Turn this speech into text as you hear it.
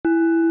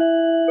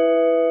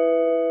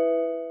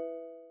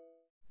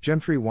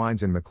Gemtree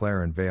Wines in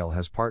McLaren Vale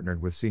has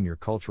partnered with senior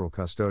cultural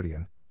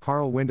custodian,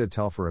 Carl Winda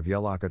Telfer of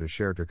Yellowknife to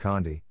share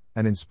Turkandi,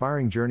 an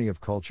inspiring journey of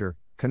culture,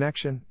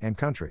 connection, and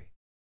country.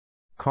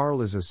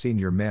 Carl is a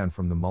senior man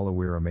from the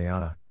Mullawera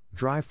Mayana,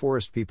 dry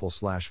forest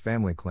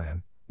people/family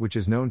clan, which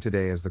is known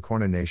today as the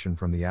Kaurna Nation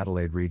from the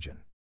Adelaide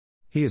region.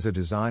 He is a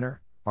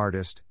designer,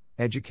 artist,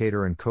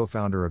 educator and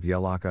co-founder of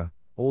Yellowknife,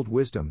 Old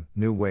Wisdom,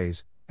 New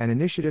Ways, an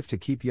initiative to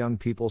keep young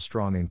people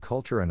strong in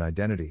culture and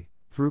identity,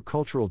 through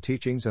cultural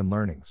teachings and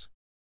learnings.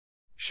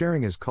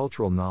 Sharing his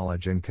cultural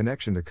knowledge and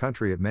connection to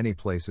country at many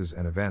places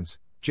and events,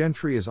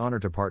 Gemtree is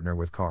honored to partner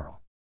with Carl.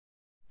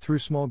 Through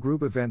small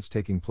group events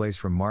taking place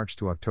from March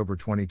to October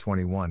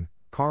 2021,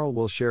 Carl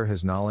will share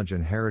his knowledge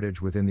and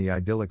heritage within the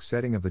idyllic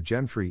setting of the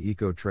Gemtree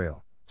Eco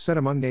Trail, set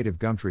among native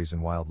gum trees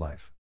and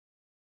wildlife.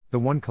 The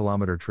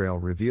 1-kilometer trail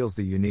reveals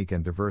the unique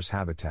and diverse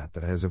habitat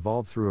that has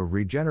evolved through a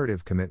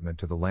regenerative commitment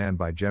to the land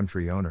by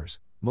Gemtree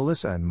owners,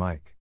 Melissa and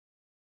Mike.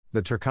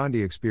 The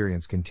Turkandi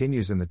experience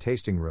continues in the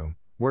tasting room,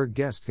 where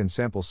guests can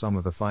sample some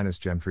of the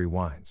finest Gemtree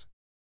wines.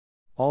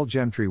 All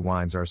Gemtree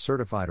wines are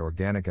certified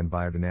organic and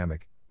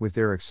biodynamic, with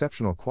their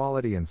exceptional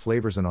quality and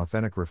flavors an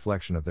authentic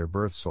reflection of their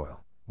birth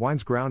soil,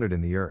 wines grounded in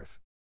the earth.